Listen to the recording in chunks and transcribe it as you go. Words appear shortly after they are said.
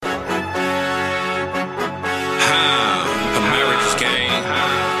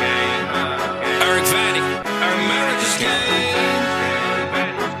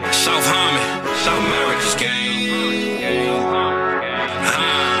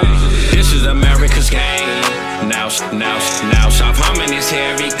America's game. Now, South Harmon is here,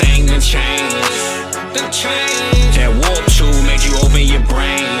 everything done changed. That warp tool made you open your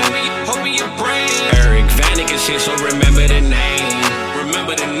brain. Eric Vanek is here, so remember the name.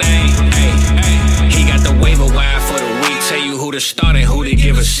 He got the waiver wire for the week. Tell you who to start and who to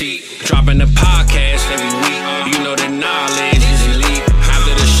give a seat. Dropping the podcast every week. You know the knowledge is elite.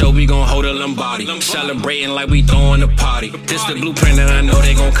 After the show, we gon' hold a Lombardi. Celebrating like we throwing a party. This the blueprint and I know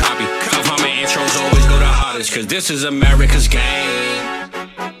they gon' copy. South Harmon intros always go the hardest, cause this is America's game.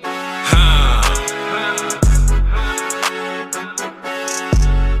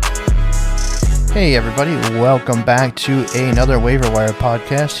 Hey everybody, welcome back to another Waiver Wire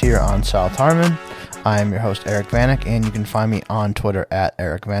podcast here on South Harmon. I'm your host Eric Vanek, and you can find me on Twitter at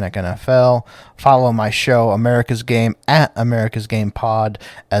Eric Vanek NFL. Follow my show America's Game at America's Game Pod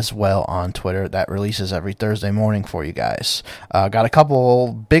as well on Twitter. That releases every Thursday morning for you guys. Got a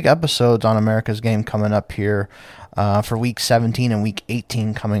couple big episodes on America's Game coming up here for week 17 and week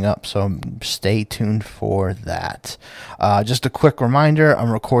 18 coming up, so stay tuned for that. Just a quick reminder,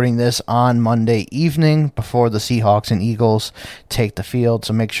 I'm recording this on Monday evening before the Seahawks and Eagles take the field,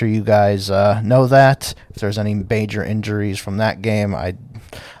 so make sure you guys know that. If there's any major injuries from that game, I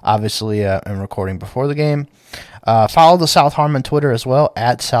obviously am recording before the game. Follow the South Harmon Twitter as well,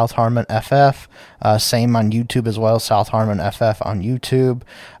 at South Harmon FF. Same on YouTube as well, South Harmon FF on YouTube.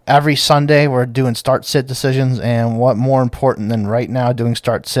 Every Sunday we're doing start-sit decisions, and what more important than right now doing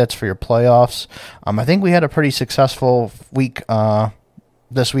start-sits for your playoffs. I think we had a pretty successful week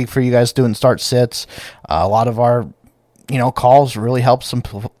this week for you guys doing start-sits. A lot of our calls really helped some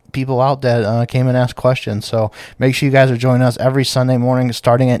people out that came and asked questions, so make sure you guys are joining us every Sunday morning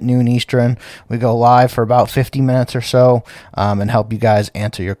starting at noon Eastern. We go live for about 50 minutes or so and help you guys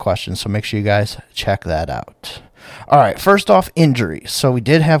answer your questions, so make sure you guys check that out. Alright, first off, injuries. So we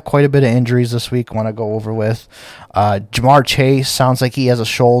did have quite a bit of injuries this week I want to go over with. Jamar Chase sounds like he has a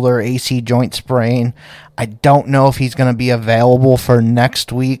shoulder AC joint sprain. I don't know if he's going to be available for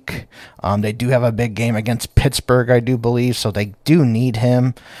next week. They do have a big game against Pittsburgh, I do believe, so they do need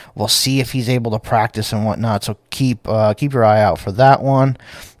him. We'll see if he's able to practice and whatnot, so keep your eye out for that one.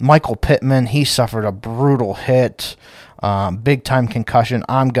 Michael Pittman, he suffered a brutal hit. Big time concussion.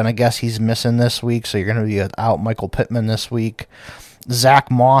 I'm going to guess he's missing this week, so you're going to be without Michael Pittman this week. Zach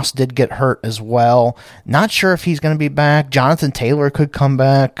Moss did get hurt as well. Not sure if he's going to be back. Jonathan Taylor could come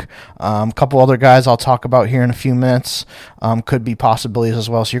back. A couple other guys I'll talk about here in a few minutes could be possibilities as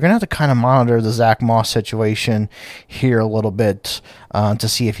well. So you're going to have to kind of monitor the Zach Moss situation here a little bit to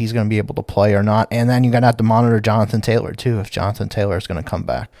see if he's going to be able to play or not. And then you're going to have to monitor Jonathan Taylor too, if Jonathan Taylor is going to come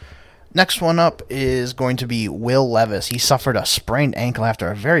back. Next one up is going to be Will Levis. He suffered a sprained ankle after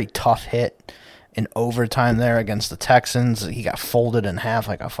a very tough hit in overtime there against the Texans. He got folded in half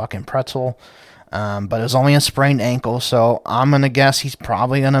like a fucking pretzel. But it was only a sprained ankle, so I'm going to guess he's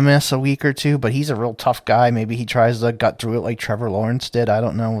probably going to miss a week or two, but he's a real tough guy. Maybe he tries to gut through it like Trevor Lawrence did. I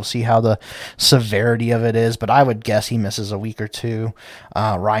don't know. We'll see how the severity of it is, but I would guess he misses a week or two.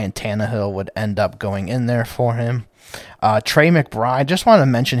 Ryan Tannehill would end up going in there for him. Trey McBride, just want to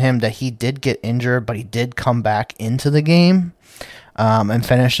mention him that he did get injured, but he did come back into the game and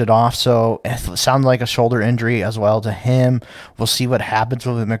finished it off. So it sounded like a shoulder injury as well to him. We'll see what happens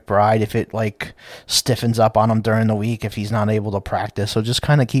with McBride, if it stiffens up on him during the week, if he's not able to practice. So just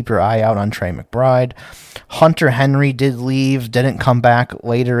kind of keep your eye out on Trey McBride. Hunter Henry did leave, didn't come back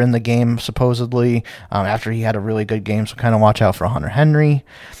later in the game, supposedly, after he had a really good game. So kind of watch out for Hunter Henry.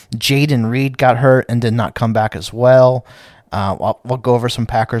 Jaden Reed got hurt and did not come back as well. We'll go over some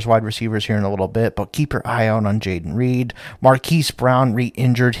Packers wide receivers here in a little bit, but keep your eye out on Jaden Reed. Marquise Brown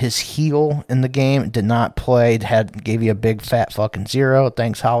re-injured his heel in the game, did not play, gave you a big fat fucking 0.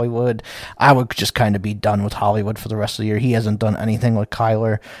 Thanks, Hollywood. I would just kind of be done with Hollywood for the rest of the year. He hasn't done anything with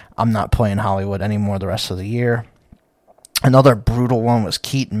Kyler. I'm not playing Hollywood anymore the rest of the year. Another brutal one was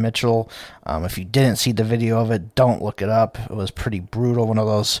Keaton Mitchell. If you didn't see the video of it, don't look it up. It was pretty brutal. One of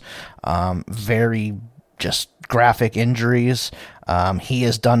those very just graphic injuries. He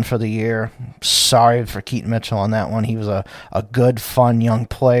is done for the year. Sorry for Keaton Mitchell on that one. He was a good, fun young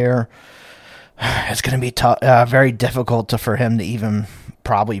player. It's going to be very difficult for him to even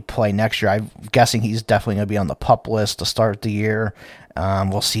probably play next year. I'm guessing he's definitely going to be on the PUP list to start the year.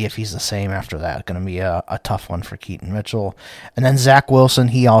 We'll see if he's the same after that. Going to be a tough one for Keaton Mitchell. And then Zach Wilson,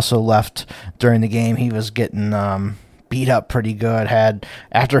 he also left during the game. He was getting beat up pretty good. Had,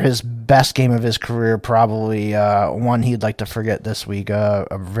 after his best game of his career, probably one he'd like to forget this week. A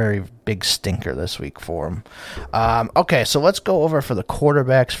very big stinker this week for him. Okay, so let's go over for the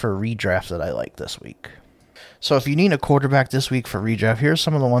quarterbacks for redraft that I like this week. So if you need a quarterback this week for redraft, here's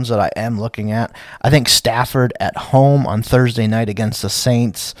some of the ones that I am looking at. I think Stafford at home on Thursday night against the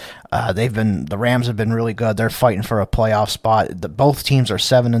Saints. The Rams have been really good. They're fighting for a playoff spot. Both teams are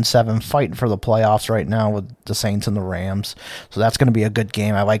 7-7, fighting for the playoffs right now with the Saints and the Rams. So that's going to be a good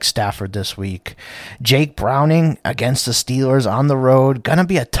game. I like Stafford this week. Jake Browning against the Steelers on the road. Going to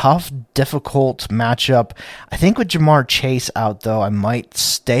be a tough, difficult matchup. I think with Jamar Chase out, though, I might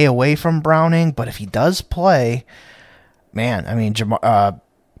stay away from Browning. But if he does play, man, I mean,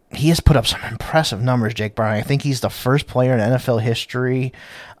 he has put up some impressive numbers, Jake Browning. I think he's the first player in NFL history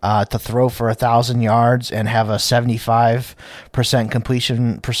to throw for 1,000 yards and have a 75%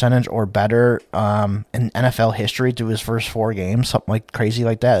 completion percentage or better in NFL history through his first 4 games, something like crazy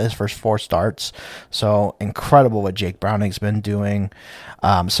like that, his first 4 starts. So incredible what Jake Browning's been doing.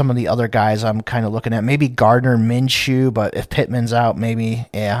 Some of the other guys I'm kind of looking at, maybe Gardner Minshew, but if Pittman's out, maybe,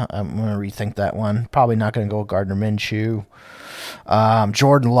 I'm going to rethink that one. Probably not going to go with Gardner Minshew.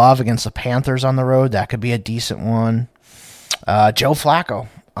 Jordan Love against the Panthers on the road. That could be a decent one. Joe Flacco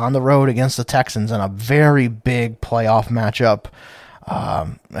on the road against the Texans in a very big playoff matchup.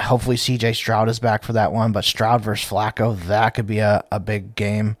 Hopefully CJ Stroud is back for that one, but Stroud versus Flacco, that could be a big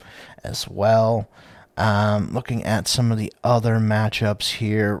game as well. Looking at some of the other matchups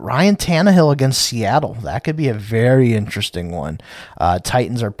here. Ryan Tannehill against Seattle. That could be a very interesting one.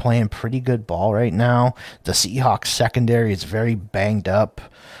 Titans are playing pretty good ball right now. The Seahawks secondary is very banged up.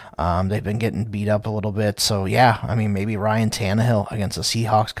 They've been getting beat up a little bit. So, yeah, I mean, maybe Ryan Tannehill against the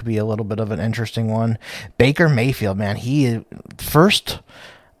Seahawks could be a little bit of an interesting one. Baker Mayfield, man, he is first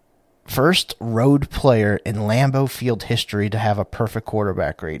road player in Lambeau Field history to have a perfect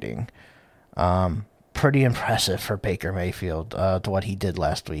quarterback rating. Pretty impressive for Baker Mayfield to what he did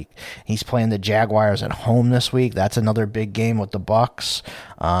last week. He's playing the Jaguars at home this week. That's another big game with the Bucs.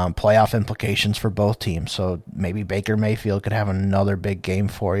 Playoff implications for both teams. So maybe Baker Mayfield could have another big game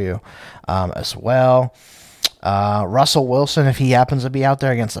for you as well. Russell Wilson, if he happens to be out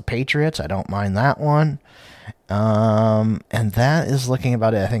there against the Patriots, I don't mind that one. And that is looking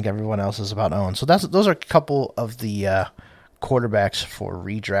about it. I think everyone else is about owned. So those are a couple of the quarterbacks for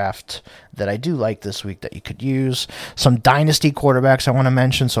redraft that I do like this week that you could use. Some dynasty quarterbacks I want to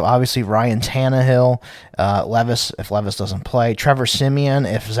mention. So obviously Ryan Tannehill, Levis if Levis doesn't play, Trevor Siemian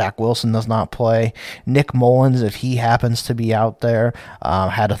if Zach Wilson does not play, Nick Mullins if he happens to be out there,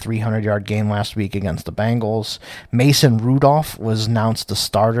 had a 300-yard game last week against the Bengals. Mason Rudolph was announced the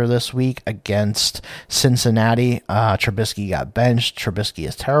starter this week against Cincinnati. Trubisky got benched. Trubisky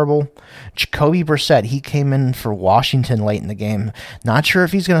is terrible. Jacoby Brissett, he came in for Washington late in the game. Not sure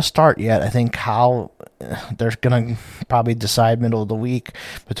if he's going to start yet. I think Howell, they're going to probably decide middle of the week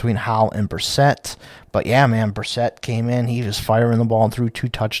between Howell and Brissett. But yeah, man, Brissett came in. He was firing the ball and threw 2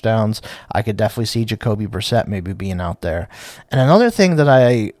 touchdowns. I could definitely see Jacoby Brissett maybe being out there. And another thing that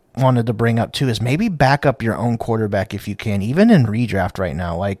I wanted to bring up too is maybe back up your own quarterback if you can, even in redraft right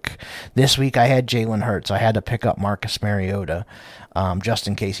now. Like this week I had Jalen Hurts. I had to pick up Marcus Mariota just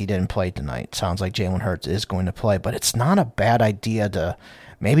in case he didn't play tonight. Sounds like Jalen Hurts is going to play, but it's not a bad idea to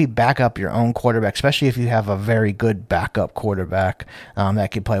maybe back up your own quarterback, especially if you have a very good backup quarterback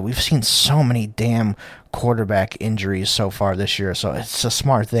that can play. We've seen so many damn quarterback injuries so far this year, so it's a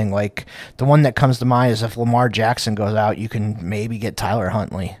smart thing. Like the one that comes to mind is if Lamar Jackson goes out, you can maybe get Tyler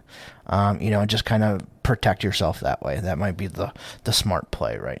Huntley, and just kind of protect yourself that way. That might be the smart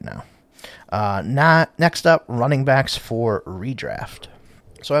play right now. Next up, running backs for redraft.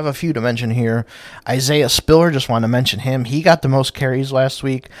 So I have a few to mention here. Isaiah Spiller, just want to mention him. He got the most carries last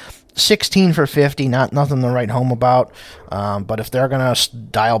week. 16 for 50, nothing to write home about. But if they're going to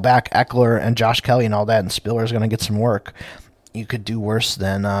dial back Eckler and Josh Kelly and all that, and Spiller's going to get some work, you could do worse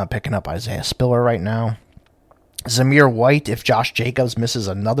than picking up Isaiah Spiller right now. Zamir White, if Josh Jacobs misses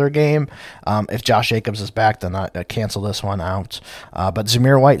another game. If Josh Jacobs is back, then I cancel this one out. But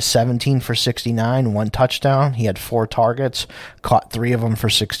Zamir White, 17 for 69, 1 touchdown. He had 4 targets, caught 3 of them for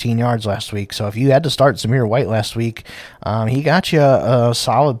 16 yards last week. So if you had to start Zamir White last week, he got you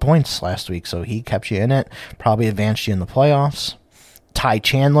solid points last week. So he kept you in it, probably advanced you in the playoffs. Ty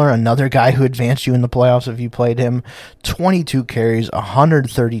Chandler, another guy who advanced you in the playoffs if you played him. 22 carries,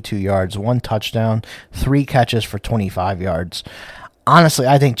 132 yards, 1 touchdown, 3 catches for 25 yards. Honestly,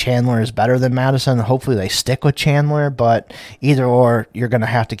 I think Chandler is better than Madison. Hopefully they stick with Chandler, but either or, you're going to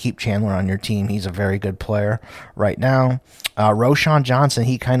have to keep Chandler on your team. He's a very good player right now. Roschon Johnson,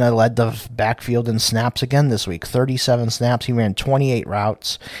 he kind of led the backfield in snaps again this week. 37 snaps. He ran 28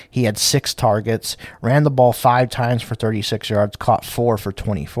 routes. He had 6 targets. Ran the ball 5 times for 36 yards. Caught 4 for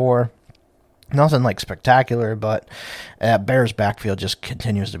 24. Nothing like spectacular, but Bears backfield just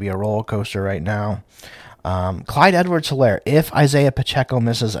continues to be a roller coaster right now. Clyde Edwards-Helaire, if Isaiah Pacheco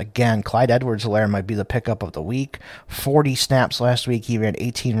misses again, Clyde Edwards-Helaire might be the pickup of the week. 40 snaps last week. He ran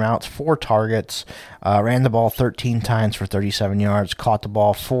 18 routes, 4 targets, ran the ball 13 times for 37 yards, caught the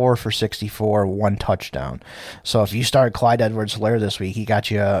ball 4 for 64, 1 touchdown. So if you started Clyde Edwards-Helaire this week, he got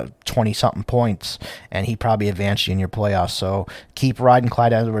you 20-something points, and he probably advanced you in your playoffs. So keep riding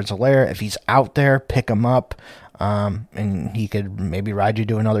Clyde Edwards-Helaire. If he's out there, pick him up. And he could maybe ride you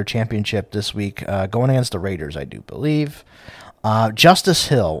to another championship this week, going against the Raiders, I do believe. Justice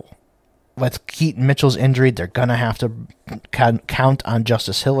Hill, with Keaton Mitchell's injury, they're going to have to count on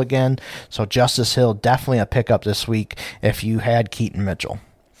Justice Hill again. So Justice Hill, definitely a pickup this week if you had Keaton Mitchell.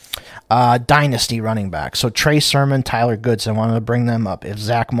 Dynasty running back. So Trey Sermon, Tyler Goodson, wanted to bring them up. If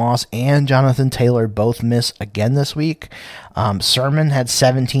Zach Moss and Jonathan Taylor both miss again this week, Sermon had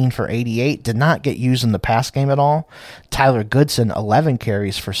 17 for 88, did not get used in the pass game at all. Tyler Goodson, 11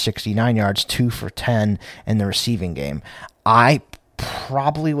 carries for 69 yards, 2 for 10 in the receiving game. I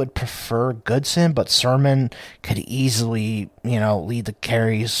probably would prefer Goodson, but Sermon could easily, lead the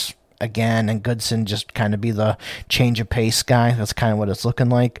carries again, and Goodson just kind of be the change of pace guy. That's kind of what it's looking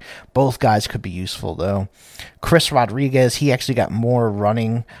like. Both guys could be useful, though. Chris Rodriguez, he actually got more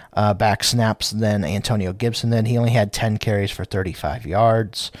running back snaps than Antonio Gibson did. He only had 10 carries for 35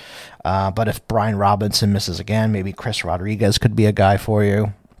 yards. But if Brian Robinson misses again, maybe Chris Rodriguez could be a guy for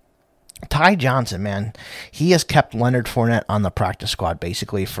you. Ty Johnson, man, he has kept Leonard Fournette on the practice squad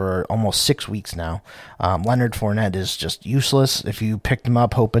basically for almost 6 weeks now. Leonard Fournette is just useless if you picked him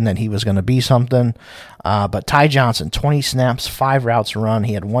up hoping that he was going to be something. But Ty Johnson, 20 snaps, 5 routes run.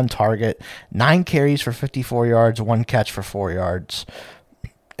 He had 1 target, 9 carries for 54 yards, 1 catch for 4 yards.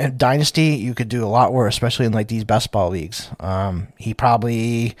 In Dynasty, you could do a lot worse, especially in these best ball leagues. He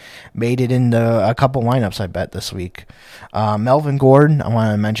probably made it into a couple lineups, I bet, this week. Melvin Gordon, I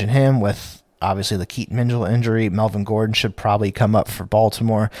want to mention him with obviously the Keaton Mitchell injury. Melvin Gordon should probably come up for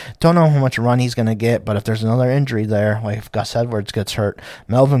Baltimore. Don't know how much run he's going to get, but if there's another injury there, like if Gus Edwards gets hurt,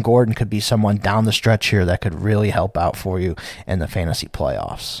 Melvin Gordon could be someone down the stretch here that could really help out for you in the fantasy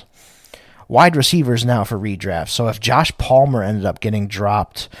playoffs. Wide receivers now for redraft. So if Josh Palmer ended up getting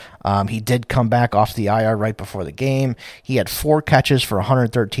dropped, he did come back off the IR right before the game. He had 4 catches for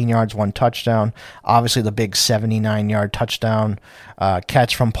 113 yards, 1 touchdown. Obviously, the big 79-yard touchdown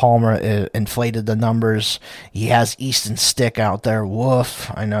catch from Palmer inflated the numbers. He has Easton Stick out there.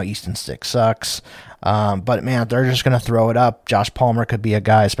 Woof. I know Easton Stick sucks. But, man, they're just going to throw it up. Josh Palmer could be a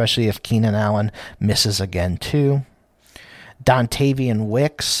guy, especially if Keenan Allen misses again, too. Dontavian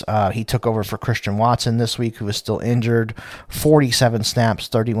Wicks, he took over for Christian Watson this week, who was still injured. 47 snaps,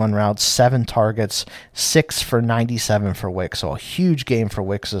 31 routes, 7 targets, 6 for 97 for Wicks. So a huge game for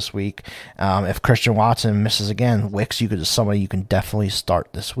Wicks this week. If Christian Watson misses again, Wicks is somebody you can definitely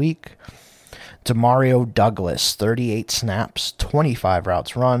start this week. Demario Douglas, 38 snaps, 25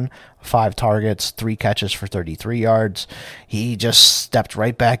 routes run, 5 targets, 3 catches for 33 yards. He just stepped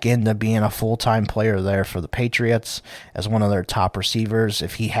right back into being a full-time player there for the Patriots as one of their top receivers.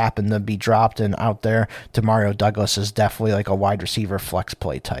 If he happened to be dropped and out there, Demario Douglas is definitely like a wide receiver flex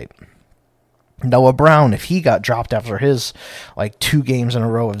play type. Noah Brown, if he got dropped after his 2 games in a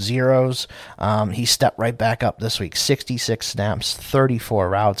row of zeros, he stepped right back up this week. 66 snaps, 34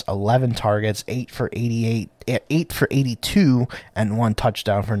 routes, 11 targets, 8 for 82, and 1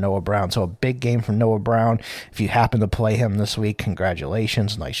 touchdown for Noah Brown. So a big game for Noah Brown. If you happen to play him this week,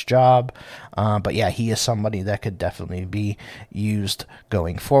 congratulations, nice job. But yeah, he is somebody that could definitely be used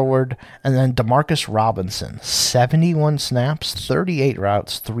going forward. And then Demarcus Robinson, 71 snaps, 38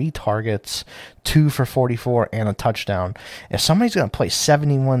 routes, 3 targets, 2 for 44, and a touchdown. If somebody's going to play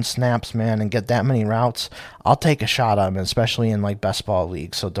 71 snaps, man, and get that many routes, I'll take a shot at him, especially in best ball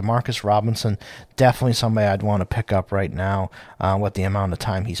leagues. So Demarcus Robinson, definitely somebody I'd want to pick up right now with the amount of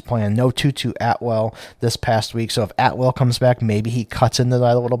time he's playing. No Tutu Atwell this past week, so if Atwell comes back, maybe he cuts into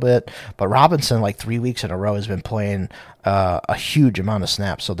that a little bit. But Robinson, 3 weeks in a row, has been playing a huge amount of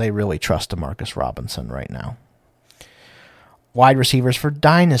snaps, so they really trust Demarcus Robinson right now. Wide receivers for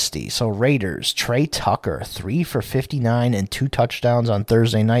Dynasty. So Raiders, Trey Tucker, 3 for 59 and 2 touchdowns on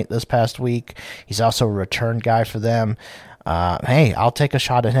Thursday night this past week. He's also a return guy for them. Hey, I'll take a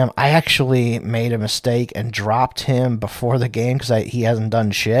shot at him. I actually made a mistake and dropped him before the game because he hasn't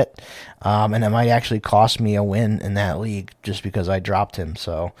done shit. And it might actually cost me a win in that league just because I dropped him.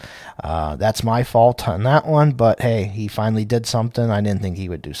 So that's my fault on that one. But hey, he finally did something. I didn't think he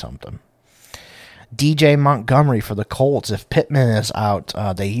would do something. DJ Montgomery for the Colts. If Pittman is out,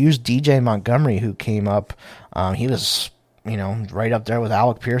 they used DJ Montgomery, who came up. He was right up there with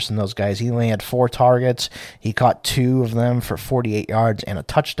Alec Pierce and those guys. He only had 4 targets. He caught 2 of them for 48 yards and a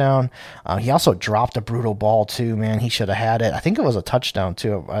touchdown. He also dropped a brutal ball too, man. He should have had it. I think it was a touchdown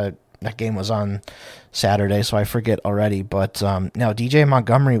too. That game was on Saturday, so I forget already. But no, DJ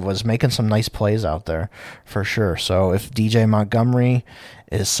Montgomery was making some nice plays out there for sure. So if DJ Montgomery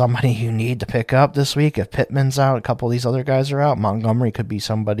is somebody you need to pick up this week, if Pittman's out, a couple of these other guys are out, Montgomery could be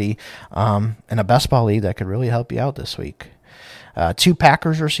somebody in a best ball league that could really help you out this week. 2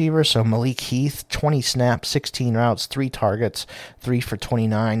 Packers receivers, so Malik Heath, 20 snaps, 16 routes, 3 targets, 3 for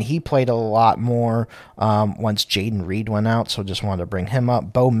 29. He played a lot more once Jaden Reed went out, so just wanted to bring him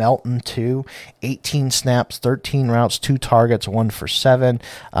up. Bo Melton, 2, 18 snaps, 13 routes, 2 targets, 1 for 7.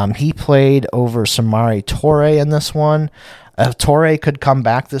 He played over Samari Toure in this one. Torre could come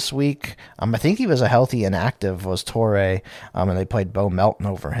back this week. I think he was a healthy and active, was Torre, and they played Bo Melton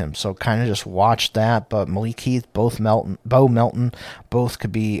over him. So kind of just watch that. But Malik Heath, Bo Melton, both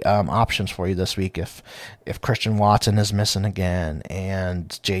could be options for you this week if Christian Watson is missing again and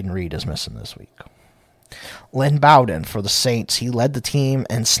Jaden Reed is missing this week. Lynn Bowden for the Saints. He led the team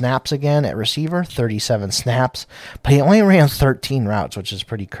in snaps again at receiver, 37 snaps, but he only ran 13 routes, which is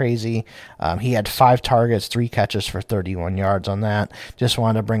pretty crazy. He had 5 targets, 3 catches for 31 yards on that. Just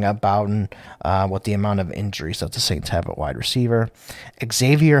wanted to bring up Bowden with the amount of injuries that the Saints have at wide receiver.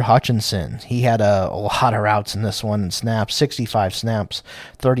 Xavier Hutchinson. He had a lot of routes in this one and snaps, 65 snaps,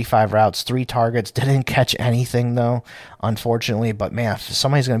 35 routes, 3 targets. Didn't catch anything, though, unfortunately. But, man, if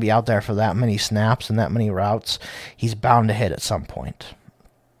somebody's going to be out there for that many snaps and that many routes, he's bound to hit at some point.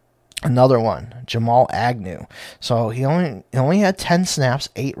 Another one, Jamal Agnew. So he only had 10 snaps,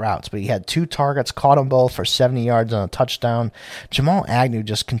 8 routes, but he had 2 targets, caught them both for 70 yards and a touchdown. Jamal Agnew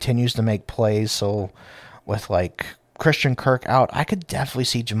just continues to make plays. So with Christian Kirk out, I could definitely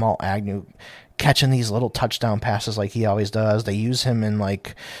see Jamal Agnew catching these little touchdown passes like he always does. They use him in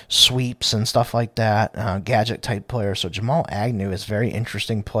sweeps and stuff like that, gadget type player. So Jamal Agnew is a very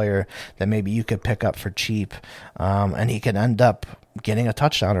interesting player that maybe you could pick up for cheap, and he could end up getting a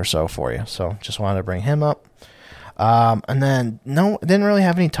touchdown or so for you. So just wanted to bring him up. And then didn't really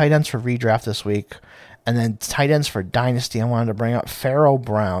have any tight ends for redraft this week. And then tight ends for Dynasty, I wanted to bring up Pharaoh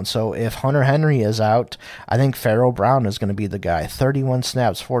Brown. So if Hunter Henry is out, I think Pharaoh Brown is going to be the guy. 31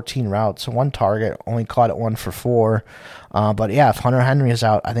 snaps, 14 routes, 1 target, only caught it 1 for 4. But yeah, if Hunter Henry is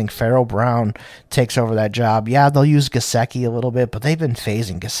out, I think Pharaoh Brown takes over that job. Yeah, they'll use Gesicki a little bit, but they've been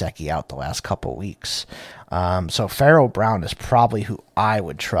phasing Gesicki out the last couple weeks. So Pharaoh Brown is probably who I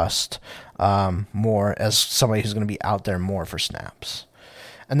would trust more as somebody who's going to be out there more for snaps.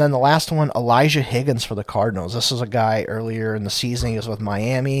 And then the last one, Elijah Higgins for the Cardinals. This is a guy earlier in the season. He was with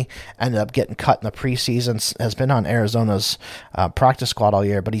Miami, ended up getting cut in the preseason, has been on Arizona's practice squad all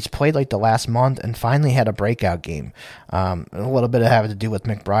year, but he's played the last month and finally had a breakout game. A little bit of having to do with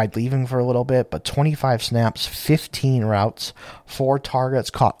McBride leaving for a little bit, but 25 snaps, 15 routes, 4 targets,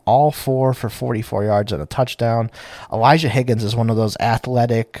 caught all 4 for 44 yards and a touchdown. Elijah Higgins is one of those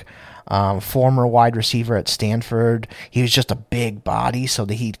athletic, former wide receiver at Stanford. He was just a big body, so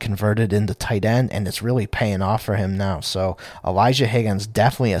that he converted into tight end, and it's really paying off for him now. So Elijah Higgins,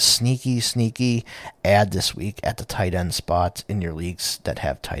 definitely a sneaky add this week at the tight end spot in your leagues that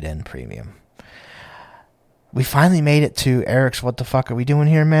have tight end premium. We finally made it to Eric's What the Fuck Are We Doing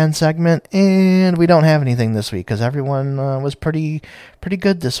Here, Man segment, and we don't have anything this week because everyone was pretty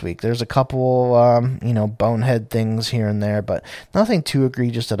good this week. There's a couple, bonehead things here and there, but nothing too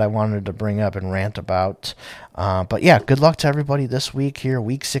egregious that I wanted to bring up and rant about. But yeah, good luck to everybody this week here,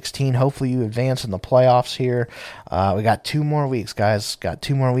 week 16. Hopefully you advance in the playoffs here. We got 2 more weeks, guys. Got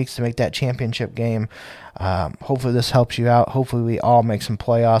 2 more weeks to make that championship game. Hopefully this helps you out. Hopefully we all make some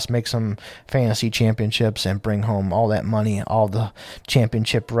playoffs, make some fantasy championships, and bring home all that money, all the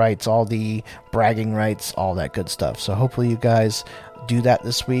championship rights, all the bragging rights, all that good stuff. So hopefully you guys do that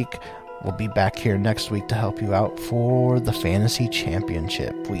this week. We'll be back here next week to help you out for the fantasy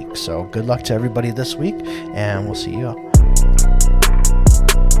championship week. So good luck to everybody this week, and we'll see you.